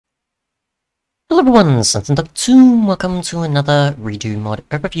everyone, Sunson.2, welcome to another redo mod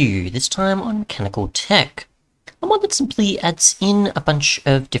overview, this time on Mechanical Tech. A mod that simply adds in a bunch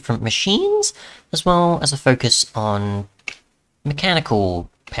of different machines, as well as a focus on mechanical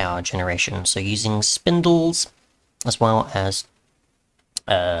power generation, so using spindles, as well as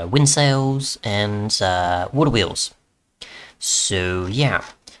wind sails and water wheels. So yeah.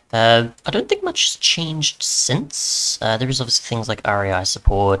 I don't think much has changed since. There is obviously things like REI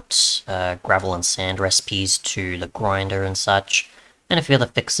support, gravel and sand recipes to the grinder and such, and a few other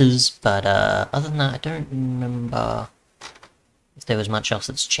fixes, but other than that I don't remember if there was much else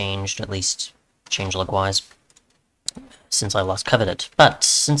that's changed, at least changelog-wise, since I last covered it. But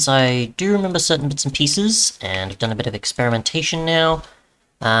since I do remember certain bits and pieces, and I've done a bit of experimentation now,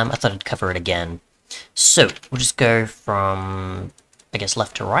 I thought I'd cover it again. So, we'll just go from, I guess,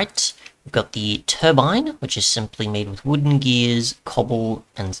 left to right. We've got the turbine, which is simply made with wooden gears, cobble,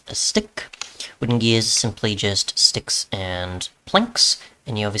 and a stick. Wooden gears is simply just sticks and planks,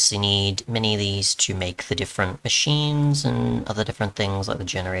 and you obviously need many of these to make the different machines and other different things like the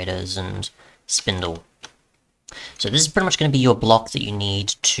generators and spindle. So this is pretty much going to be your block that you need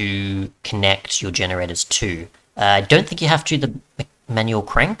to connect your generators to. I don't think you have to do the manual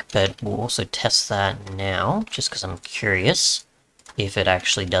crank, but we'll also test that now, just because I'm curious if it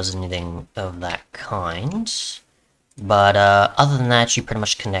actually does anything of that kind. But other than that, you pretty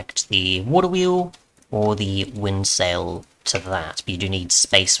much connect the water wheel or the wind sail to that. But you do need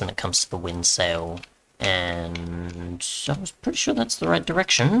space when it comes to the wind sail, and I was pretty sure that's the right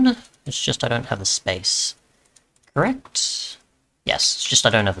direction. It's just I don't have the space. Correct? Yes, it's just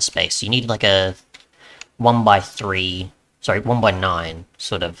I don't have the space. You need like a 1x3, sorry, 1x9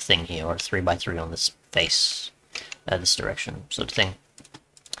 sort of thing here, or a 3x3 on this face. This direction, sort of thing.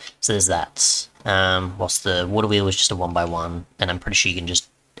 So there's that. Whilst the water wheel is just a 1x1, and I'm pretty sure you can just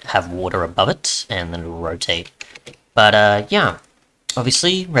have water above it, and then it'll rotate. But yeah,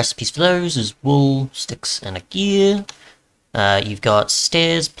 obviously, recipes for those is wool, sticks, and a gear. You've got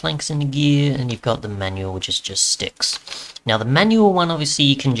stairs, planks, and a gear, and you've got the manual, which is just sticks. Now, the manual one, obviously,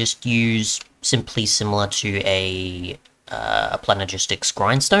 you can just use simply similar to a Planologistics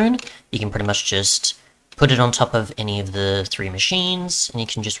grindstone. You can pretty much just put it on top of any of the three machines, and you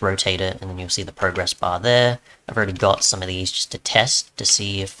can just rotate it, and then you'll see the progress bar there. I've already got some of these just to test, to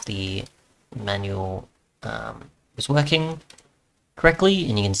see if the manual is working correctly,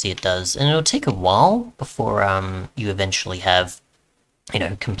 and you can see it does. And it'll take a while before you eventually have, you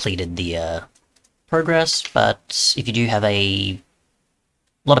know, completed the progress, but if you do have a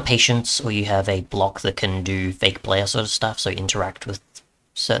lot of patience, or you have a block that can do fake player sort of stuff, so interact with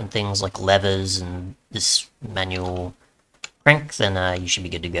certain things like levers and this manual crank, then you should be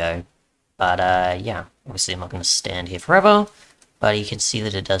good to go. But yeah, obviously I'm not going to stand here forever, but you can see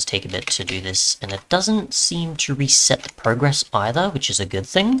that it does take a bit to do this, and it doesn't seem to reset the progress either, which is a good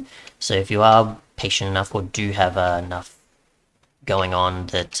thing. So if you are patient enough, or do have enough going on,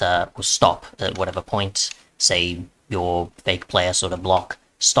 that will stop at whatever point, say your fake player sort of block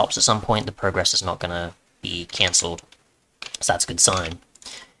stops at some point, the progress is not going to be cancelled. So that's a good sign.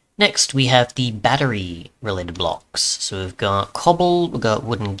 Next, we have the battery-related blocks. So we've got cobble, we've got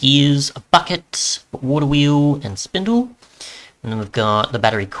wooden gears, a bucket, a water wheel, and spindle. And then we've got the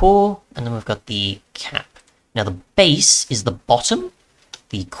battery core, and then we've got the cap. Now the base is the bottom,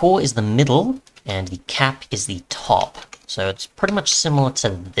 the core is the middle, and the cap is the top. So it's pretty much similar to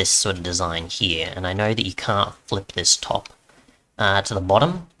this sort of design here. And I know that you can't flip this top to the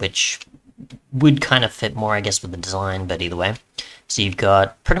bottom, which would kind of fit more, I guess, with the design, but either way. So you've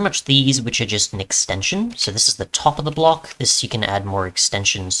got pretty much these, which are just an extension. So this is the top of the block. This, you can add more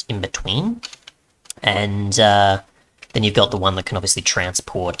extensions in between. And then you've got the one that can obviously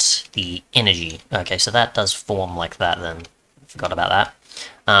transport the energy. Okay, so that does form like that then. Forgot about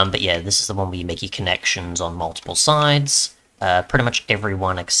that. But yeah, this is the one where you make your connections on multiple sides. Pretty much every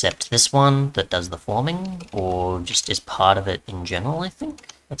one except this one that does the forming, or just is part of it in general, I think.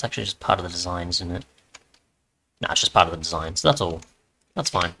 That's actually just part of the design, isn't it? No, it's just part of the design, so that's all. That's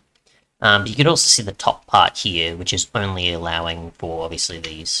fine. But you could also see the top part here, which is only allowing for, obviously,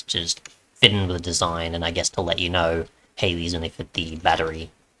 these to just fit in with the design, and I guess to let you know, hey, these only fit the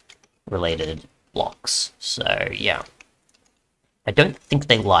battery-related blocks. So, yeah. I don't think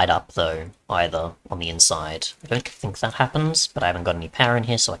they light up, though, either, on the inside. I don't think that happens, but I haven't got any power in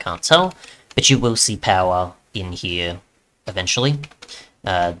here, so I can't tell. But you will see power in here eventually.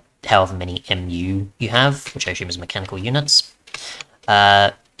 However many MU you have, which I assume is mechanical units.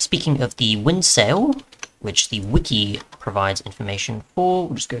 Speaking of the wind sail, which the wiki provides information for,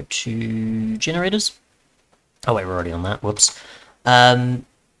 we'll just go to generators. Oh wait, we're already on that, whoops.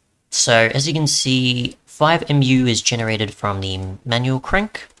 So as you can see, 5 MU is generated from the manual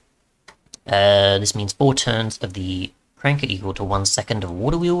crank. This means 4 turns of the crank are equal to 1 second of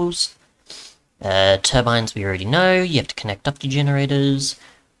water wheels. Turbines we already know, you have to connect up to generators.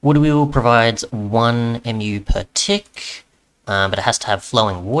 Water wheel provides 1 MU per tick, but it has to have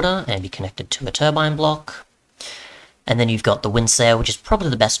flowing water and be connected to a turbine block. And then you've got the wind sail, which is probably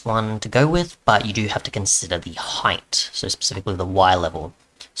the best one to go with, but you do have to consider the height, so specifically the Y level.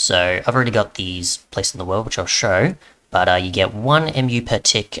 So I've already got these placed in the world, which I'll show, but you get 1 MU per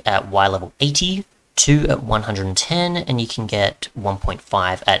tick at Y level 80, 2 at 110, and you can get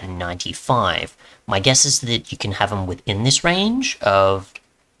 1.5 at 95. My guess is that you can have them within this range of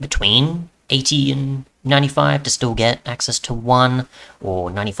between 80 and 95 to still get access to 1, or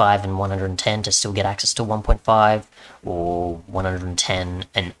 95 and 110 to still get access to 1.5, or 110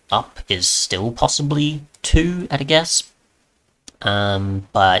 and up is still possibly 2 at a guess.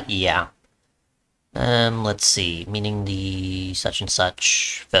 But yeah. Let's see, meaning the such and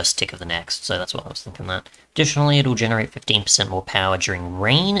such first tick of the next, so that's what I was thinking that. Additionally, it'll generate 15% more power during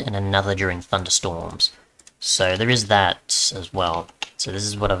rain and another during thunderstorms. So there is that as well. So this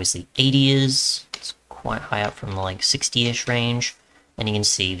is what obviously 80 is. It's quite high up from the like 60-ish range. And you can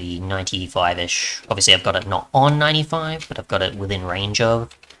see the 95-ish. Obviously I've got it not on 95, but I've got it within range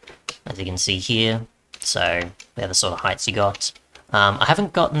of, as you can see here. So they're the sort of heights you got. I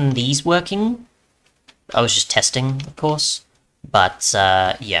haven't gotten these working. I was just testing, of course, but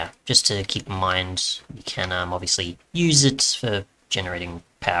yeah, just to keep in mind, you can obviously use it for generating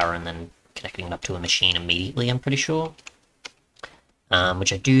power and then connecting it up to a machine immediately, I'm pretty sure,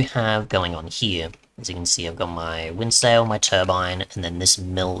 which I do have going on here. As you can see, I've got my wind sail, my turbine, and then this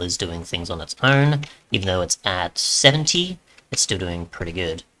mill is doing things on its own. Even though it's at 70, it's still doing pretty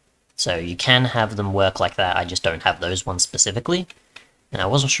good. So you can have them work like that, I just don't have those ones specifically. And I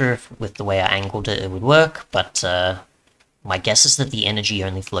wasn't sure if with the way I angled it, it would work, but my guess is that the energy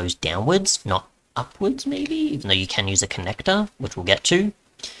only flows downwards, not upwards, maybe? Even though you can use a connector, which we'll get to.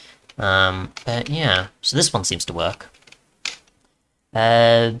 But yeah, so this one seems to work.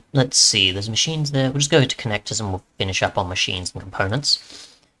 Let's see, there's machines there. We'll just go to connectors and we'll finish up on machines and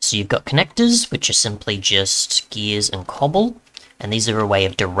components. So you've got connectors, which are simply just gears and cobble, and these are a way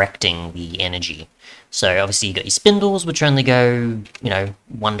of directing the energy. So obviously you've got your spindles, which only go, you know,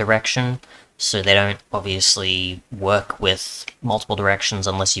 one direction, so they don't obviously work with multiple directions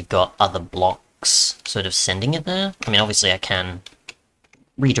unless you've got other blocks sort of sending it there. I mean, obviously I can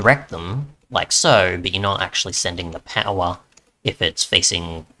redirect them like so, but you're not actually sending the power if it's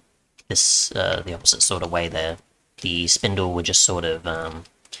facing this, the opposite sort of way there. The spindle would just sort of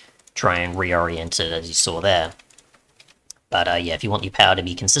try and reorient it, as you saw there. But yeah, if you want your power to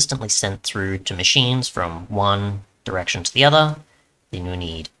be consistently sent through to machines from one direction to the other, then you'll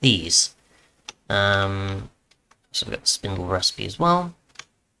need these. So we've got the spindle recipe as well,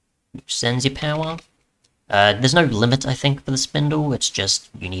 which sends your power. There's no limit, I think, for the spindle. It's just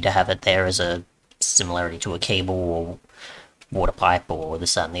you need to have it there as a similarity to a cable or water pipe or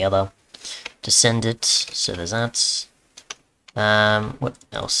this, that, and the other to send it. So there's that. What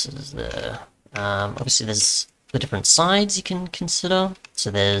else is there? Obviously there's the different sides you can consider.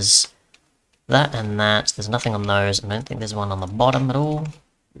 So there's that and that. There's nothing on those. I don't think there's one on the bottom at all.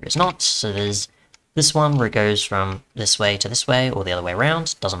 There is not. So there's this one where it goes from this way to this way, or the other way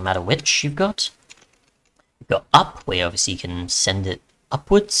around. Doesn't matter which you've got. You've got up, where obviously you can send it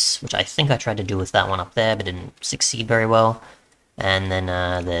upwards, which I think I tried to do with that one up there, but didn't succeed very well. And then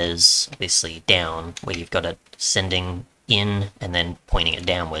there's obviously down, where you've got it sending in and then pointing it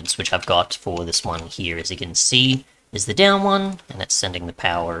downwards, which I've got for this one here, as you can see, is the down one, and it's sending the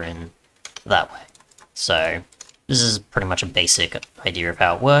power in that way. So this is pretty much a basic idea of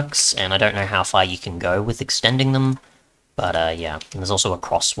how it works, and I don't know how far you can go with extending them, but yeah, and there's also a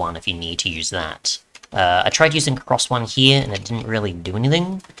cross one if you need to use that. I tried using a cross one here, and it didn't really do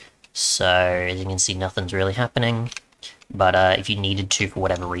anything, so as you can see, nothing's really happening. But if you needed to, for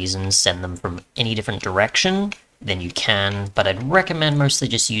whatever reason, send them from any different direction, then you can, but I'd recommend mostly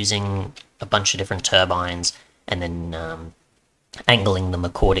just using a bunch of different turbines and then angling them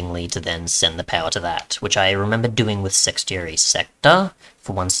accordingly to then send the power to that, which I remember doing with Sextiary Sector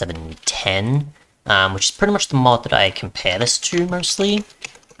for 1710, which is pretty much the mod that I compare this to mostly,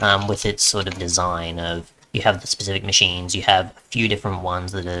 with its sort of design of, you have the specific machines, you have a few different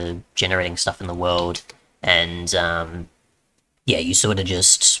ones that are generating stuff in the world, and yeah, you sort of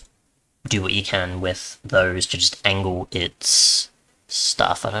just do what you can with those to just angle its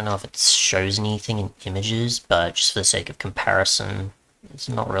stuff. I don't know if it shows anything in images, but just for the sake of comparison, it's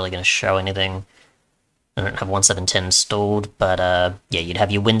not really going to show anything. I don't have 1710 installed, but yeah, you'd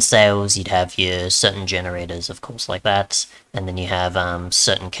have your wind sails, you'd have your certain generators, of course, like that, and then you have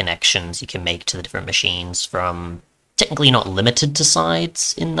certain connections you can make to the different machines from... Technically not limited to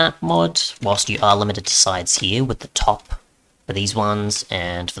sides in that mod, whilst you are limited to sides here with the top for these ones,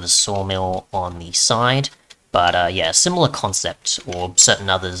 and for the sawmill on the side. But yeah, similar concept, or certain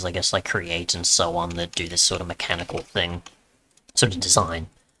others, I guess, like Create and so on, that do this sort of mechanical thing, sort of design.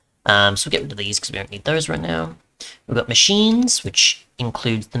 So we'll get rid of these because we don't need those right now. We've got machines, which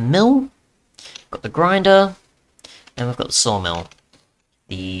includes the mill, we've got the grinder, and we've got the sawmill.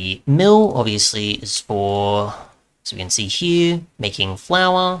 The mill, obviously, is for, as we can see here, making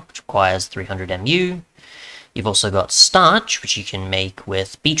flour, which requires 300 MU. You've also got starch, which you can make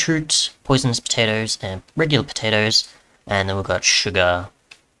with beetroot, poisonous potatoes, and regular potatoes. And then we've got sugar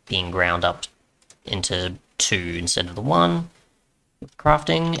being ground up into 2 instead of the 1. With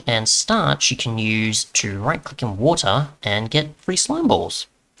crafting, and starch you can use to right-click in water and get free slime balls.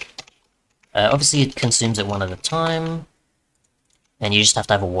 Obviously it consumes it one at a time, and you just have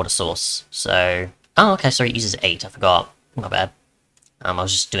to have a water source. So, oh okay, sorry, it uses 8, I forgot. My bad. I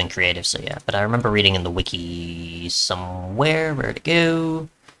was just doing creative, so yeah. But I remember reading in the wiki somewhere, where'd it go?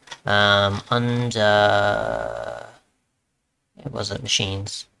 Under... What was it?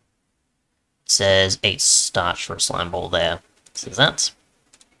 Machines. It says 8 starch for a slime ball there. So there's that.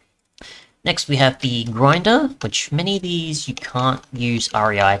 Next we have the grinder, which many of these you can't use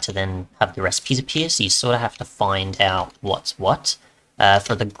REI to then have the recipes appear, so you sort of have to find out what's what.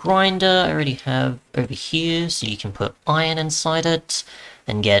 For the grinder, I already have over here, so you can put iron inside it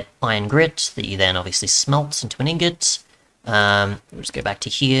and get iron grit that you then obviously smelt into an ingot. We'll just go back to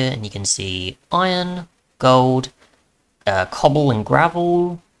here and you can see iron, gold, cobble and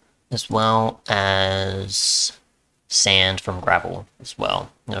gravel, as well as sand from gravel as well.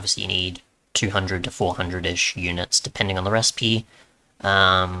 And obviously you need 200 to 400-ish units depending on the recipe.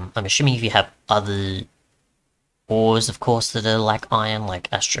 I'm assuming if you have other ores, of course, that are like iron, like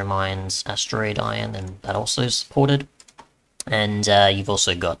astromines, asteroid iron, then that also is supported. And you've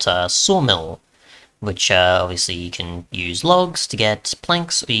also got Sawmill, which obviously you can use logs to get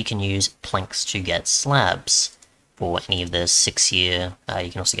planks, or you can use planks to get slabs for any of the 6 here.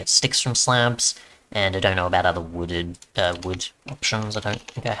 You can also get sticks from slabs. And I don't know about other wood options. I don't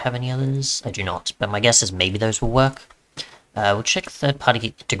think I have any others. I do not, but my guess is maybe those will work. We'll check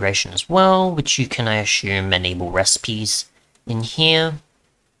third-party integration as well, which you can, I assume, enable recipes in here.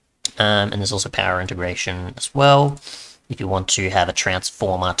 And there's also power integration as well, if you want to have a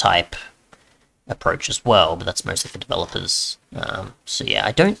transformer type approach as well, but that's mostly for developers. So yeah,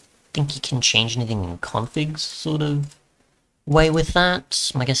 I don't think you can change anything in configs sort of way with that.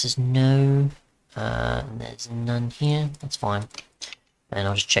 My guess is no. There's none here, that's fine. And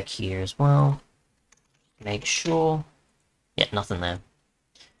I'll just check here as well. Make sure. Yeah, nothing there.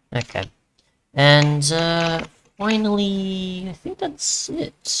 Okay. And, finally, I think that's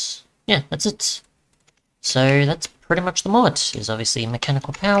it. Yeah, that's it. So that's pretty much the mod, is obviously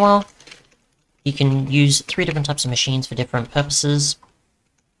mechanical power. You can use 3 different types of machines for different purposes.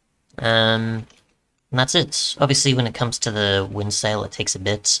 And that's it. Obviously, when it comes to the wind sail, it takes a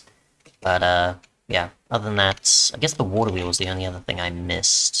bit. But, yeah, other than that, I guess the water wheel was the only other thing I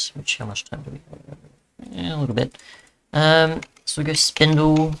missed. Which, how much time do we have? Yeah, a little bit. So we go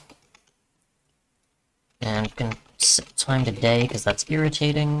spindle. And we can set time to day, because that's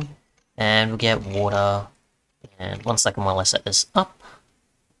irritating. And we'll get water. And 1 second while I set this up.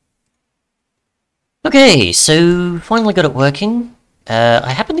 Okay, so finally got it working.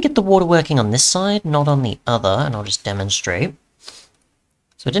 I happen to get the water working on this side, not on the other, and I'll just demonstrate.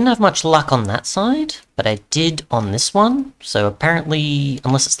 So I didn't have much luck on that side, but I did on this one. So apparently,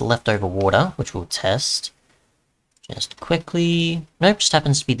 unless it's the leftover water, which we'll test, just quickly... Nope, just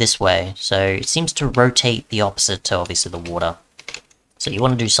happens to be this way. So it seems to rotate the opposite to obviously the water. So you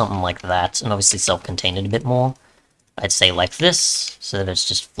want to do something like that, and obviously self-contain it a bit more. I'd say like this, so that it's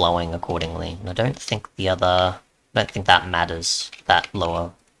just flowing accordingly. And I don't think the other... I don't think that matters, that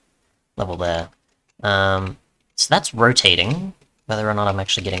lower level there. So that's rotating. Whether or not I'm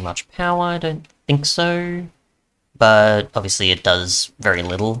actually getting much power, I don't think so. But obviously it does very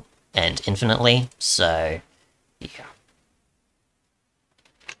little and infinitely, so yeah.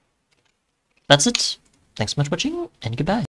 That's it. Thanks so much for watching, and goodbye.